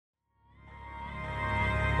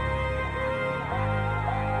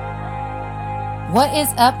What is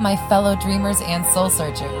up, my fellow dreamers and soul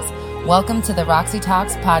searchers? Welcome to the Roxy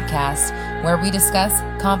Talks podcast, where we discuss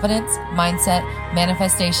confidence, mindset,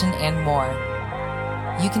 manifestation, and more.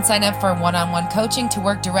 You can sign up for one-on-one coaching to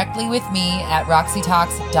work directly with me at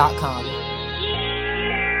roxytalks.com.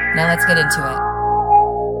 Now let's get into it.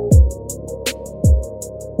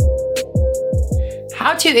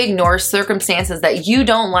 How to ignore circumstances that you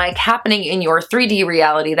don't like happening in your 3D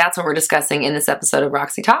reality. That's what we're discussing in this episode of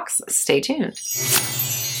Roxy Talks. Stay tuned.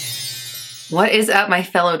 What is up, my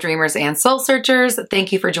fellow dreamers and soul searchers?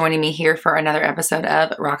 Thank you for joining me here for another episode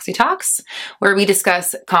of Roxy Talks, where we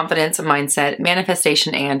discuss confidence, mindset,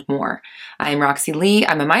 manifestation, and more. I'm Roxy Lee.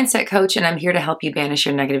 I'm a mindset coach, and I'm here to help you banish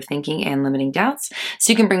your negative thinking and limiting doubts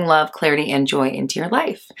so you can bring love, clarity, and joy into your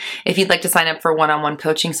life. If you'd like to sign up for one-on-one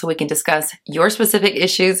coaching so we can discuss your specific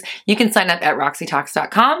issues, you can sign up at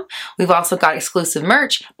roxytalks.com. We've also got exclusive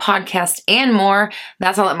merch, podcasts, and more.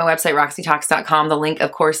 That's all at my website, roxytalks.com. The link,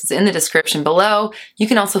 of course, is in the description below. You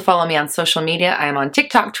can also follow me on social media. I am on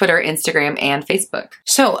TikTok, Twitter, Instagram, and Facebook.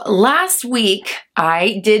 So last week,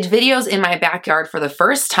 I did videos in my backyard for the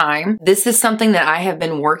first time. This is something that I have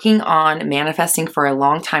been working on manifesting for a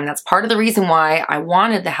long time. That's part of the reason why I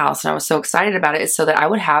wanted the house and I was so excited about it, is so that I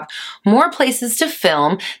would have more places to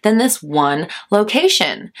film than this one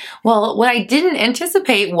location. Well, what I didn't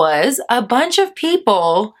anticipate was a bunch of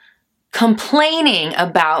people complaining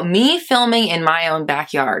about me filming in my own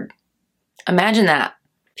backyard. Imagine that.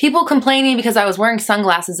 People complaining because I was wearing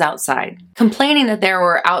sunglasses outside, complaining that there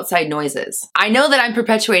were outside noises. I know that I'm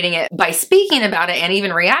perpetuating it by speaking about it and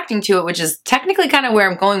even reacting to it, which is technically kind of where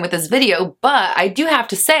I'm going with this video, but I do have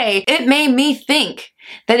to say, it made me think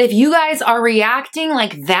that if you guys are reacting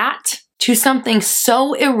like that to something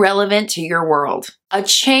so irrelevant to your world, a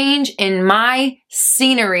change in my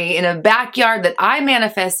scenery in a backyard that I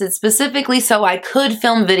manifested specifically so I could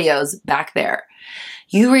film videos back there,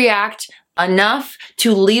 you react enough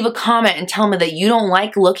to leave a comment and tell me that you don't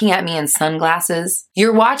like looking at me in sunglasses.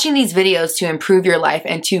 You're watching these videos to improve your life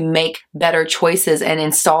and to make better choices and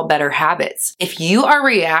install better habits. If you are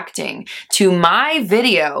reacting to my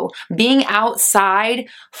video being outside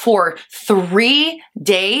for 3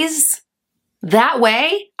 days, that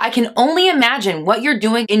way, I can only imagine what you're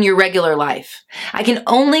doing in your regular life. I can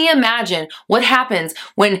only imagine what happens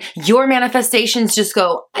when your manifestations just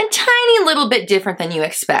go a tiny little bit different than you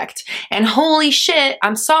expect. And holy shit,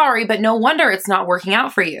 I'm sorry, but no wonder it's not working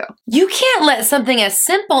out for you. You can't let something as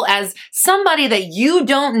simple as somebody that you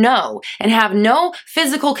don't know and have no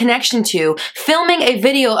physical connection to filming a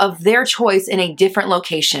video of their choice in a different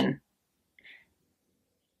location.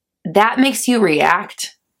 That makes you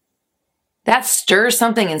react. That stirs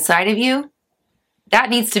something inside of you. That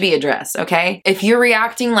needs to be addressed, okay? If you're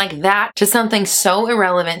reacting like that to something so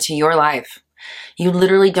irrelevant to your life, you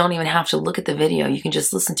literally don't even have to look at the video. You can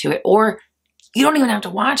just listen to it, or you don't even have to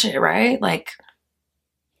watch it, right? Like,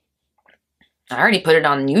 I already put it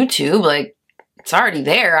on YouTube. Like, it's already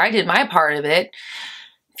there. I did my part of it.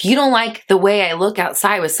 If you don't like the way I look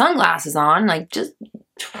outside with sunglasses on, like, just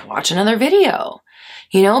watch another video,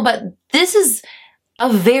 you know? But this is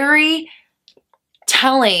a very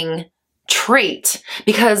telling trait,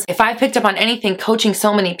 because if I picked up on anything coaching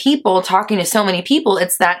so many people, talking to so many people,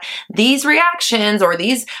 it's that these reactions or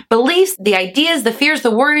these beliefs, the ideas, the fears, the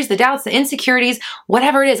worries, the doubts, the insecurities,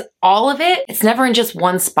 whatever it is, all of it, it's never in just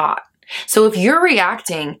one spot. So if you're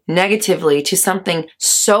reacting negatively to something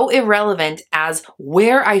so irrelevant as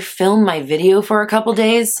where I filmed my video for a couple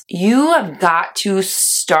days, you have got to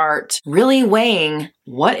start really weighing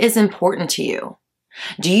what is important to you.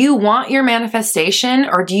 Do you want your manifestation,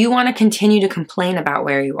 or do you want to continue to complain about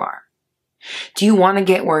where you are? Do you want to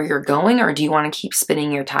get where you're going, or do you want to keep spinning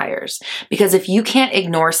your tires? Because if you can't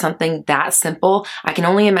ignore something that simple, I can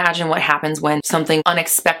only imagine what happens when something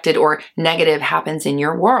unexpected or negative happens in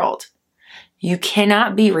your world. You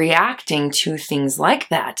cannot be reacting to things like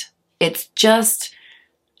that. It's just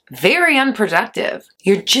very unproductive.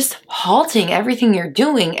 You're just halting everything you're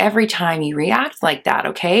doing every time you react like that,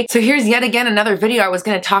 okay? So here's yet again another video. I was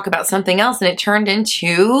going to talk about something else and it turned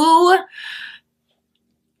into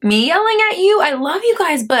me yelling at you. I love you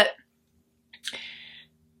guys, but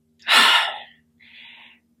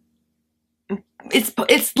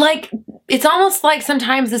it's almost like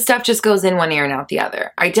sometimes the stuff just goes in one ear and out the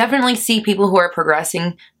other. I definitely see people who are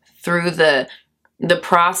progressing through the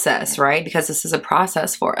process, right? Because this is a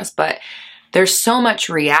process for us, but there's so much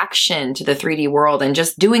reaction to the 3D world, and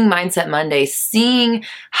just doing Mindset Monday, seeing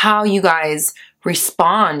how you guys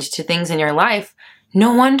respond to things in your life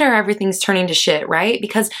No wonder everything's turning to shit, right?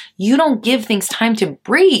 Because you don't give things time to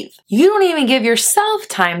breathe. You don't even give yourself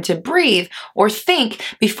time to breathe or think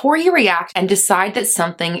before you react and decide that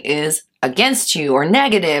something is against you or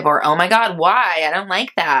negative or, oh my God, why? I don't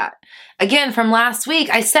like that. Again, from last week,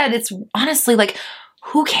 I said it's honestly like,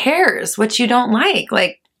 who cares what you don't like?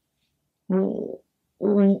 Like,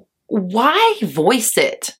 why voice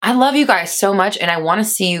it? I love you guys so much and I want to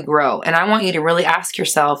see you grow. And I want you to really ask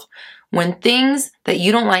yourself, when things that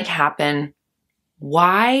you don't like happen,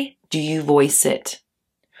 why do you voice it?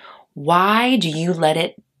 Why do you let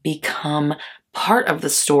it become part of the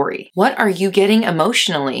story? What are you getting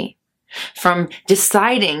emotionally from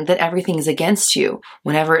deciding that everything is against you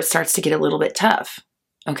whenever it starts to get a little bit tough?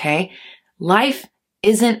 Okay? Life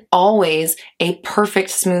isn't always a perfect,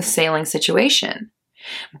 smooth sailing situation.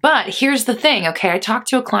 But here's the thing, okay? I talked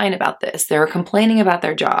to a client about this. They were complaining about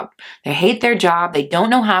their job. They hate their job. They don't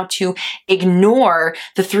know how to ignore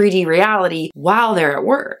the 3D reality while they're at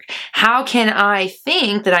work. How can I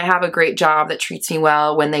think that I have a great job that treats me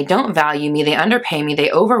well when they don't value me, they underpay me, they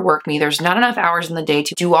overwork me, there's not enough hours in the day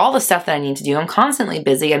to do all the stuff that I need to do. I'm constantly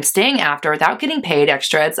busy. I'm staying after without getting paid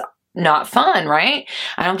extra. It's not fun, right?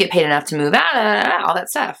 I don't get paid enough to move out, all that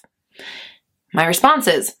stuff. My response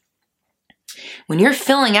is, when you're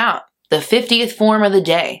filling out the 50th form of the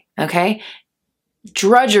day, okay?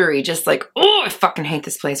 Drudgery, just like, oh, I fucking hate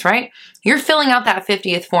this place, right? You're filling out that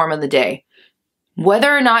 50th form of the day.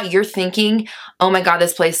 Whether or not you're thinking, oh my God,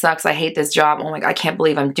 this place sucks. I hate this job. Oh my God, I can't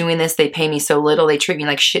believe I'm doing this. They pay me so little. They treat me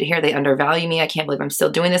like shit here. They undervalue me. I can't believe I'm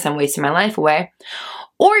still doing this. I'm wasting my life away.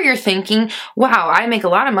 Or you're thinking, wow, I make a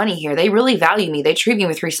lot of money here. They really value me. They treat me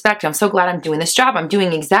with respect. I'm so glad I'm doing this job. I'm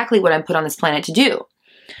doing exactly what I'm put on this planet to do.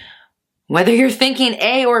 Whether you're thinking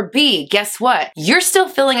A or B, guess what? You're still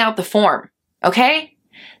filling out the form, okay?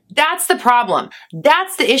 That's the problem.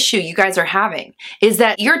 That's the issue you guys are having, is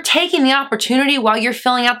that you're taking the opportunity while you're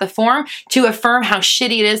filling out the form to affirm how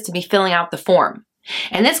shitty it is to be filling out the form.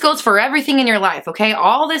 And this goes for everything in your life, okay?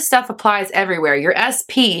 All this stuff applies everywhere. Your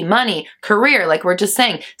SP, money, career, like we're just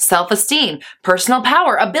saying, self-esteem, personal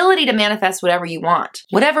power, ability to manifest whatever you want.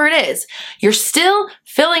 Whatever it is, you're still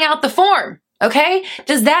filling out the form. Okay?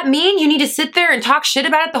 Does that mean you need to sit there and talk shit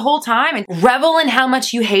about it the whole time and revel in how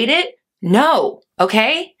much you hate it? No.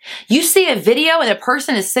 Okay? You see a video and a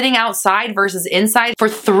person is sitting outside versus inside for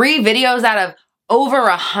 3 videos out of over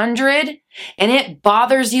 100 and it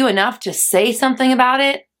bothers you enough to say something about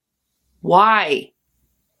it? Why?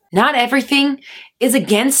 Not everything is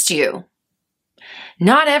against you.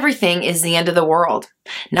 Not everything is the end of the world.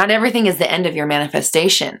 Not everything is the end of your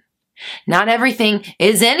manifestation. Not everything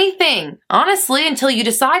is anything, honestly, until you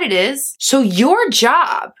decide it is. So your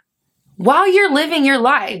job, while you're living your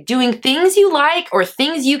life, doing things you like or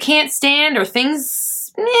things you can't stand or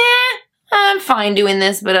things, I'm fine doing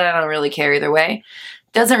this, but I don't really care either way.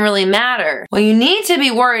 Doesn't really matter. What you need to be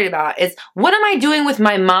worried about is, what am I doing with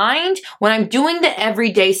my mind when I'm doing the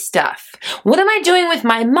everyday stuff? What am I doing with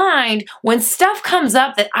my mind when stuff comes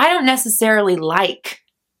up that I don't necessarily like?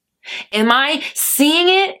 Am I seeing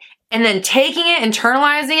it and then taking it,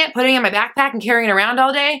 internalizing it, putting it in my backpack and carrying it around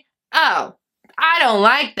all day? Oh, I don't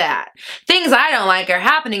like that. Things I don't like are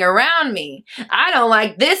happening around me. I don't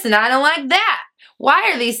like this and I don't like that.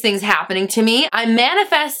 Why are these things happening to me? I'm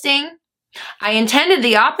manifesting. I intended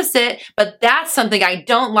the opposite, but that's something I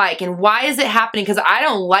don't like. And why is it happening? Because I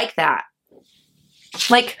don't like that.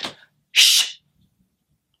 Like, shh.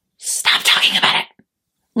 Stop talking about it.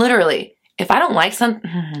 Literally, if I don't like something...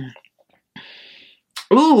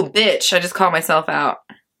 Ooh, bitch, I just called myself out.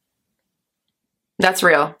 That's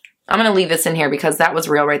real. I'm going to leave this in here because that was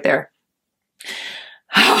real right there.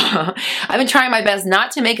 I've been trying my best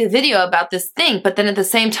not to make a video about this thing, but then at the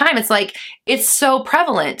same time, it's like, it's so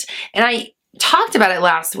prevalent. And I talked about it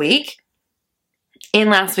last week in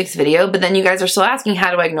last week's video, but then you guys are still asking,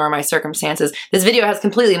 how do I ignore my circumstances? This video has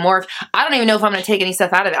completely morphed. I don't even know if I'm going to take any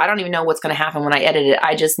stuff out of it. I don't even know what's going to happen when I edit it.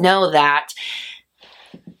 I just know that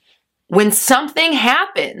when something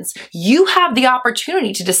happens, you have the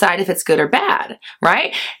opportunity to decide if it's good or bad,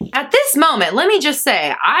 right? At this moment, let me just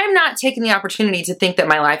say, I'm not taking the opportunity to think that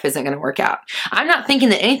my life isn't going to work out. I'm not thinking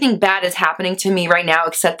that anything bad is happening to me right now,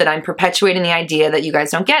 except that I'm perpetuating the idea that you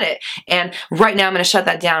guys don't get it. And right now I'm going to shut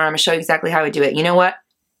that down and I'm going to show you exactly how I do it. You know what?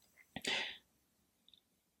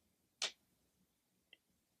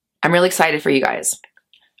 I'm really excited for you guys.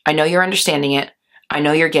 I know you're understanding it. I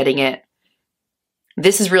know you're getting it.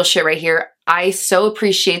 This is real shit right here. I so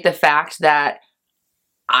appreciate the fact that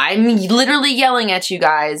I'm literally yelling at you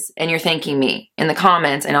guys and you're thanking me in the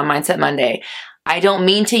comments and on Mindset Monday. I don't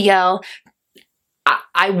mean to yell.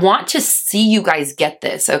 I want to see you guys get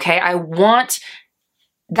this, okay? I want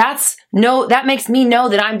that makes me know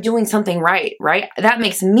that I'm doing something right? That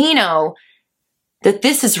makes me know that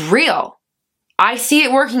this is real. I see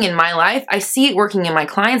it working in my life. I see it working in my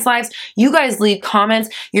clients' lives. You guys leave comments.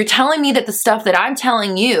 You're telling me that the stuff that I'm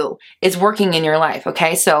telling you is working in your life,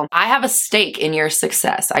 okay? So I have a stake in your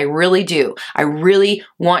success. I really do. I really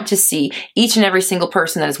want to see each and every single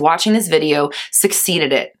person that is watching this video succeed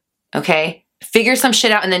at it, okay? Figure some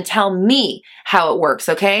shit out and then tell me how it works,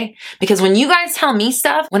 okay? Because when you guys tell me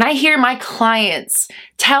stuff, when I hear my clients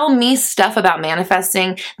tell me stuff about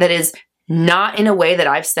manifesting that is not in a way that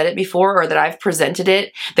I've said it before or that I've presented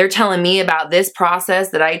it, they're telling me about this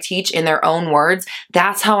process that I teach in their own words.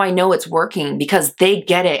 That's how I know it's working, because they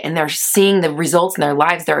get it and they're seeing the results in their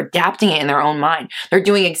lives. They're adapting it in their own mind. They're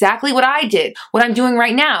doing exactly what I did, what I'm doing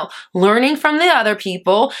right now, learning from the other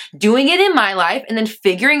people, doing it in my life, and then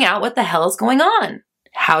figuring out what the hell is going on.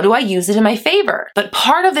 How do I use it in my favor? But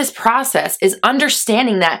part of this process is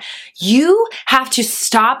understanding that you have to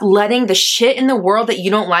stop letting the shit in the world that you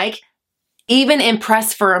don't like even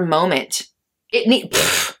impress for a moment.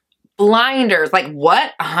 Blinders. Like,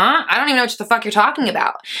 what? I don't even know what the fuck you're talking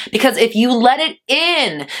about. Because if you let it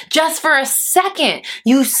in just for a second,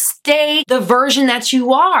 you stay the version that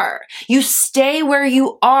you are. You stay where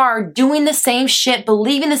you are, doing the same shit,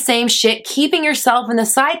 believing the same shit, keeping yourself in the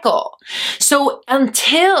cycle. So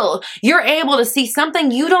until you're able to see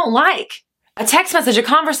something you don't like, a text message, a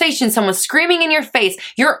conversation, someone screaming in your face,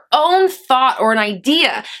 your own thought or an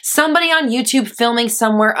idea, somebody on YouTube filming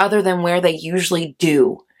somewhere other than where they usually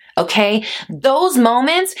do, okay? Those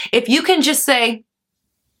moments, if you can just say,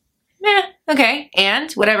 okay,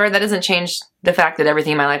 and whatever, that doesn't change the fact that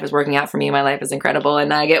everything in my life is working out for me, my life is incredible,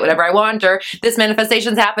 and I get whatever I want, or this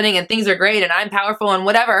manifestation's happening and things are great and I'm powerful and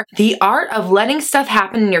whatever. The art of letting stuff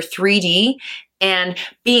happen in your 3D and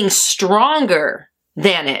being stronger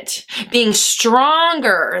than it, being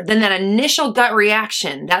stronger than that initial gut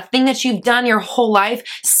reaction, that thing that you've done your whole life,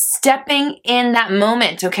 stepping in that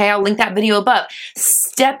moment, okay? I'll link that video above.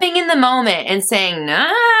 Stepping in the moment and saying, nah,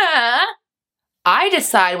 I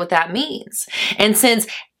decide what that means. And since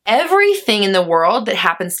everything in the world that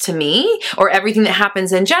happens to me, or everything that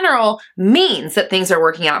happens in general, means that things are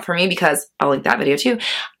working out for me, because I'll link that video too,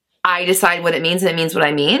 I decide what it means and it means what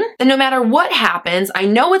I mean. And no matter what happens, I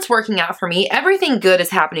know it's working out for me. Everything good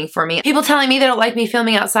is happening for me. People telling me they don't like me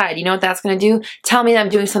filming outside. You know what that's going to do? Tell me that I'm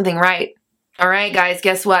doing something right. All right, guys,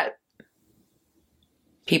 guess what?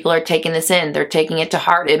 People are taking this in. They're taking it to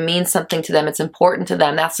heart. It means something to them. It's important to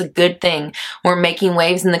them. That's a good thing. We're making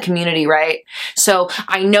waves in the community, right? So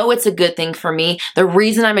I know it's a good thing for me. The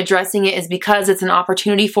reason I'm addressing it is because it's an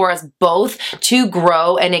opportunity for us both to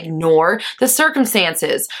grow and ignore the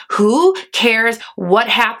circumstances. Who cares what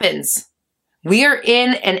happens? We are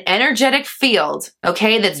in an energetic field,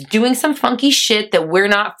 okay, that's doing some funky shit that we're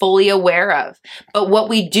not fully aware of. But what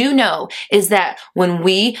we do know is that when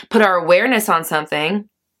we put our awareness on something,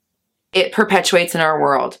 it perpetuates in our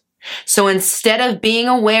world. So instead of being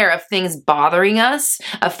aware of things bothering us,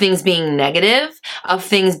 of things being negative, of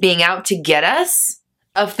things being out to get us,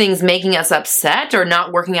 of things making us upset or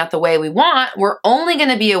not working out the way we want, we're only going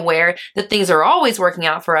to be aware that things are always working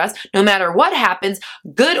out for us, no matter what happens,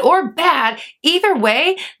 good or bad. Either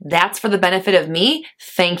way, that's for the benefit of me.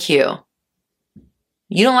 Thank you.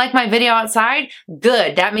 You don't like my video outside?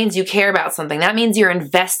 Good. That means you care about something. That means you're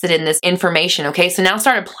invested in this information, okay? So now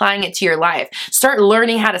start applying it to your life. Start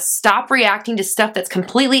learning how to stop reacting to stuff that's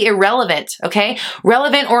completely irrelevant, okay?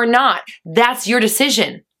 Relevant or not, that's your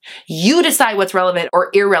decision. You decide what's relevant or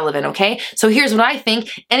irrelevant, okay? So here's what I think.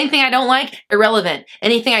 Anything I don't like, irrelevant.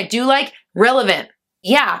 Anything I do like, relevant.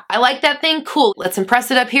 Yeah, I like that thing. Cool. Let's impress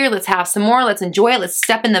it up here. Let's have some more. Let's enjoy it. Let's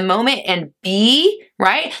step in the moment and be,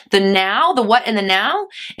 right? The now, the what and the now.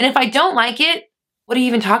 And if I don't like it, what are you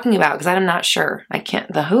even talking about? Because I'm not sure. I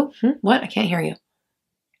can't, the who? What? I can't hear you.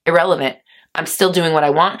 Irrelevant. I'm still doing what I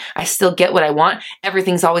want. I still get what I want.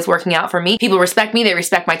 Everything's always working out for me. People respect me. They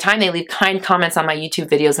respect my time. They leave kind comments on my YouTube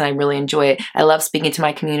videos and I really enjoy it. I love speaking to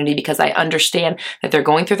my community because I understand that they're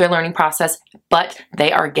going through their learning process, but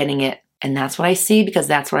they are getting it. And that's what I see because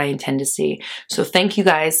that's what I intend to see. So thank you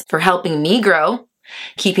guys for helping me grow,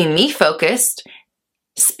 keeping me focused,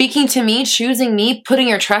 speaking to me, choosing me, putting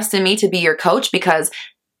your trust in me to be your coach, because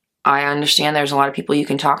I understand there's a lot of people you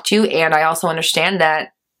can talk to. And I also understand that,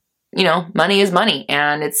 you know, money is money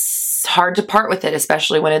and it's hard to part with it,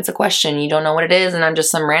 especially when it's a question. You don't know what it is and I'm just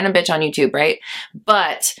some random bitch on YouTube, right?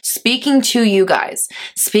 But speaking to you guys,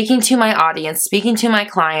 speaking to my audience, speaking to my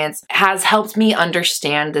clients has helped me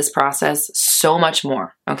understand this process so much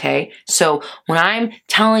more, okay? So when I'm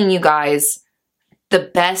telling you guys the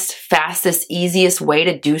best, fastest, easiest way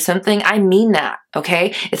to do something, I mean that,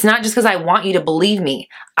 okay? It's not just because I want you to believe me.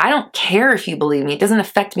 I don't care if you believe me. It doesn't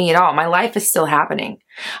affect me at all. My life is still happening.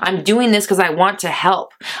 I'm doing this because I want to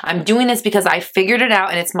help. I'm doing this because I figured it out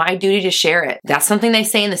and it's my duty to share it. That's something they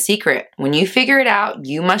say in The Secret. When you figure it out,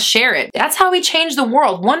 you must share it. That's how we change the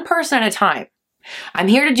world, one person at a time. I'm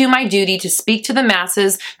here to do my duty, to speak to the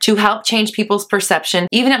masses, to help change people's perception,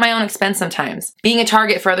 even at my own expense sometimes. Being a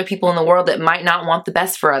target for other people in the world that might not want the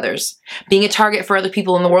best for others. Being a target for other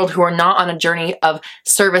people in the world who are not on a journey of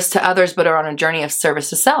service to others, but are on a journey of service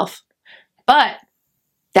to self. But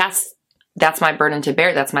that's my burden to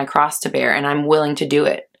bear. That's my cross to bear, and I'm willing to do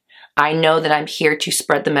it. I know that I'm here to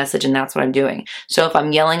spread the message, and that's what I'm doing. So if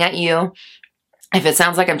I'm yelling at you, if it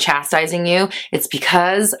sounds like I'm chastising you, it's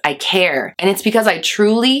because I care. And it's because I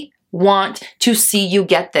truly want to see you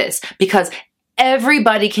get this. Because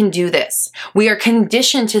everybody can do this. We are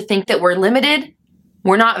conditioned to think that we're limited,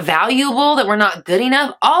 we're not valuable, that we're not good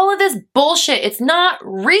enough. All of this bullshit, it's not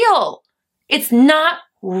real. It's not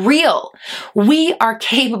real. We are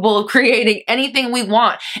capable of creating anything we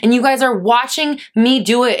want. And you guys are watching me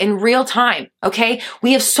do it in real time, okay?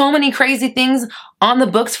 We have so many crazy things on the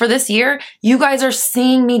books for this year. You guys are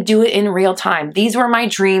seeing me do it in real time. These were my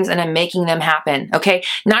dreams and I'm making them happen, okay?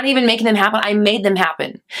 Not even making them happen, I made them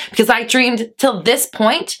happen. Because I dreamed till this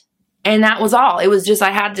point and that was all. It was just I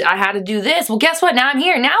had to do this. Well, guess what? Now I'm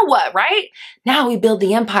here. Now what, right? Now we build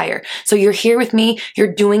the empire. So you're here with me.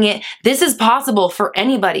 You're doing it. This is possible for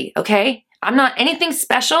anybody, okay? I'm not anything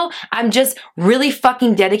special. I'm just really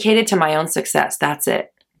fucking dedicated to my own success. That's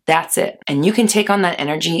it. That's it. And you can take on that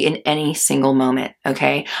energy in any single moment,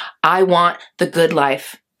 okay? I want the good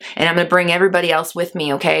life. And I'm going to bring everybody else with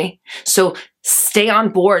me, okay? So stay on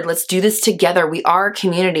board. Let's do this together. We are a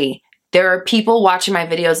community. There are people watching my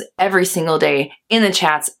videos every single day, in the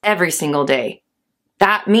chats every single day.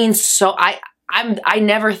 That means so, I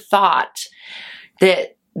never thought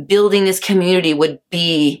that building this community would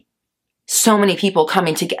be so many people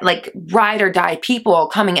coming together, like ride or die people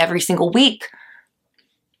coming every single week.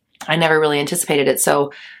 I never really anticipated it.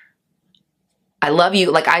 So I love you.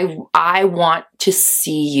 Like I want to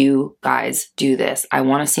see you guys do this. I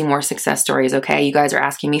want to see more success stories. Okay. You guys are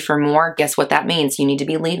asking me for more. Guess what that means? You need to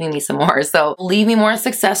be leaving me some more. So leave me more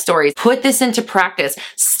success stories. Put this into practice.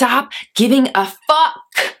 Stop giving a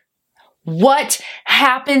fuck what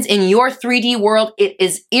happens in your 3D world. It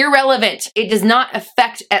is irrelevant. It does not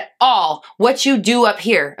affect at all what you do up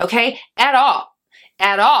here. Okay. At all.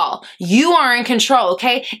 At all. You are in control.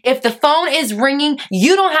 Okay. If the phone is ringing,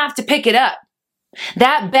 you don't have to pick it up.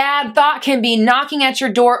 That bad thought can be knocking at your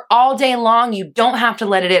door all day long. You don't have to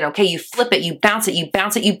let it in, okay? You flip it, you bounce it, you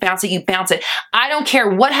bounce it, you bounce it, you bounce it. I don't care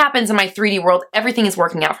what happens in my 3D world. Everything is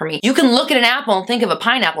working out for me. You can look at an apple and think of a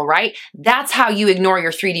pineapple, right? That's how you ignore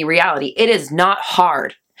your 3D reality. It is not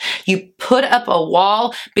hard. You put up a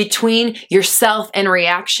wall between yourself and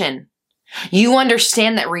reaction. You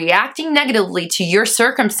understand that reacting negatively to your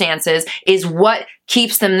circumstances is what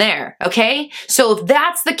keeps them there, okay? So if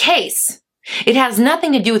that's the case, it has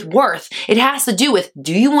nothing to do with worth. It has to do with,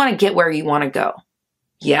 do you want to get where you want to go?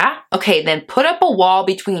 Yeah? Okay, then put up a wall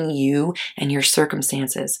between you and your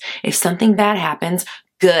circumstances. If something bad happens,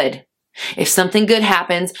 good. If something good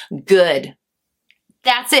happens, good.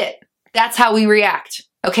 That's it. That's how we react.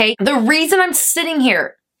 Okay? The reason I'm sitting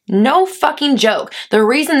here, no fucking joke, the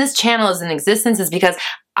reason this channel is in existence is because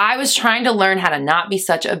I was trying to learn how to not be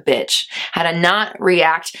such a bitch, how to not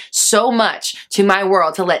react so much to my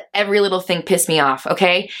world, to let every little thing piss me off,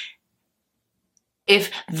 okay? If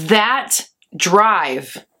that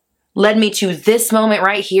drive led me to this moment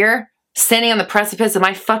right here, standing on the precipice of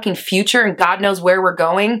my fucking future and God knows where we're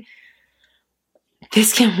going,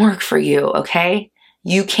 this can work for you, okay?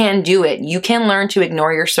 You can do it. You can learn to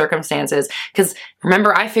ignore your circumstances. Because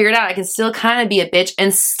remember, I figured out I can still kind of be a bitch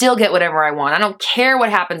and still get whatever I want. I don't care what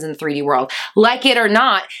happens in the 3D world. Like it or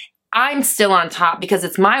not, I'm still on top because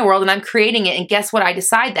it's my world and I'm creating it. And guess what? I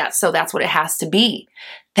decide that. So that's what it has to be.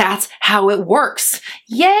 That's how it works.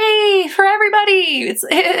 Yay for everybody.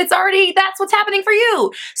 It's already, that's what's happening for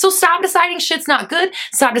you. So stop deciding shit's not good.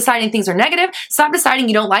 Stop deciding things are negative. Stop deciding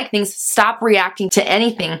you don't like things. Stop reacting to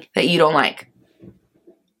anything that you don't like.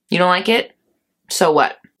 You don't like it? So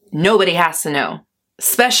what? Nobody has to know,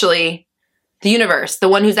 especially the universe, the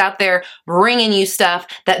one who's out there bringing you stuff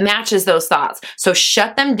that matches those thoughts. So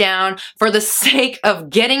shut them down for the sake of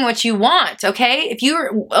getting what you want, okay? If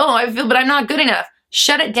you're, I feel, but I'm not good enough.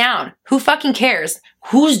 Shut it down. Who fucking cares?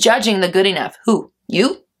 Who's judging the good enough? Who?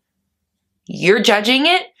 You? You're judging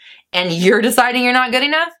it and you're deciding you're not good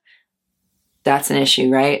enough? That's an issue,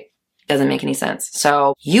 right? Doesn't make any sense.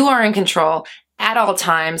 So you are in control. at all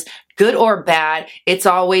times, good or bad. It's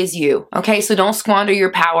always you. Okay, so don't squander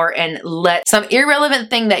your power and let some irrelevant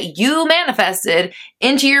thing that you manifested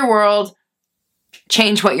into your world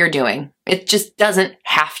change what you're doing. It just doesn't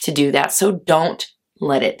have to do that. So don't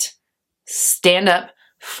let it. Stand up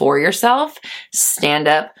for yourself. Stand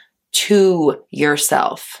up to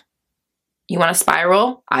yourself. You want to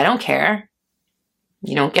spiral? I don't care.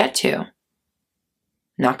 You don't get to.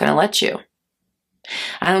 Not going to let you.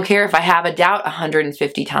 I don't care if I have a doubt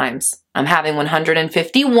 150 times. I'm having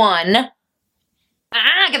 151.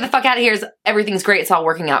 Get the fuck out of here. Everything's great. It's all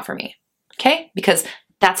working out for me. Okay? Because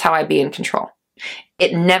that's how I be in control.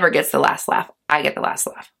 It never gets the last laugh. I get the last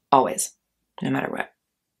laugh. Always. No matter what.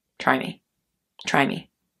 Try me. Try me.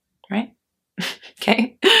 Right?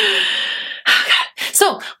 Okay?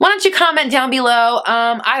 So why don't you comment down below?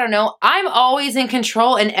 I don't know. I'm always in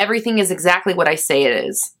control and everything is exactly what I say it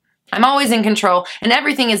is. I'm always in control and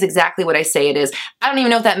everything is exactly what I say it is. I don't even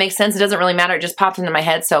know if that makes sense. It doesn't really matter. It just popped into my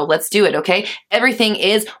head. So let's do it. Okay. Everything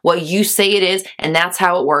is what you say it is. And that's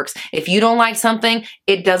how it works. If you don't like something,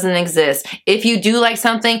 it doesn't exist. If you do like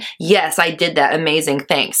something, yes, I did that. Amazing.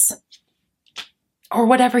 Thanks. Or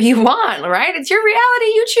whatever you want, right? It's your reality.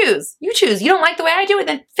 You choose. You choose. You don't like the way I do it,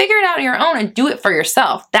 then figure it out on your own and do it for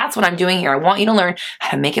yourself. That's what I'm doing here. I want you to learn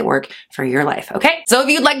how to make it work for your life, okay? So if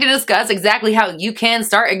you'd like to discuss exactly how you can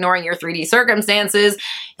start ignoring your 3D circumstances,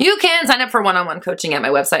 you can sign up for one-on-one coaching at my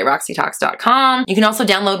website, roxytalks.com. You can also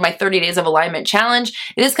download my 30 Days of Alignment Challenge.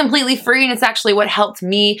 It is completely free, and it's actually what helped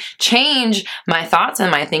me change my thoughts and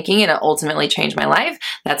my thinking, and it ultimately changed my life.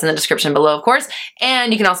 That's in the description below, of course.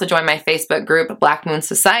 And you can also join my Facebook group, Black Moon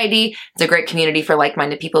Society. It's a great community for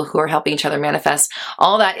like-minded people who are helping each other manifest.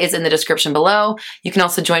 All that is in the description below. You can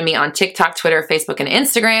also join me on TikTok, Twitter, Facebook, and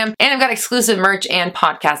Instagram. And I've got exclusive merch and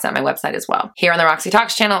podcasts at my website as well. Here on the Roxy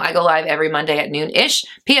Talks channel, I go live every Monday at noon-ish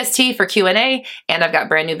PST for Q&A, and I've got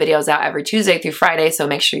brand new videos out every Tuesday through Friday, so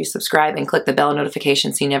make sure you subscribe and click the bell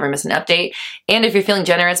notification so you never miss an update. And if you're feeling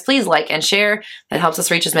generous, please like and share. That helps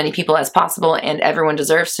us reach as many people as possible, and everyone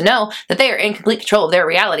deserves to know that they are in complete control of their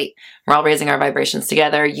reality. We're all raising our vibrations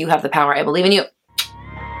together. You have the power. I believe in you.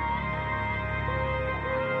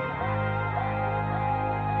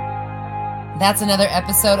 That's another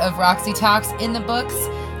episode of Roxy Talks in the books.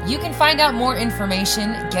 You can find out more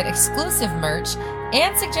information, get exclusive merch,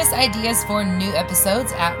 and suggest ideas for new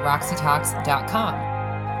episodes at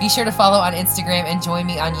roxytalks.com. Be sure to follow on Instagram and join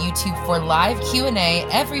me on YouTube for live Q&A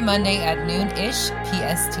every Monday at noon-ish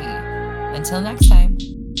PST. Until next time.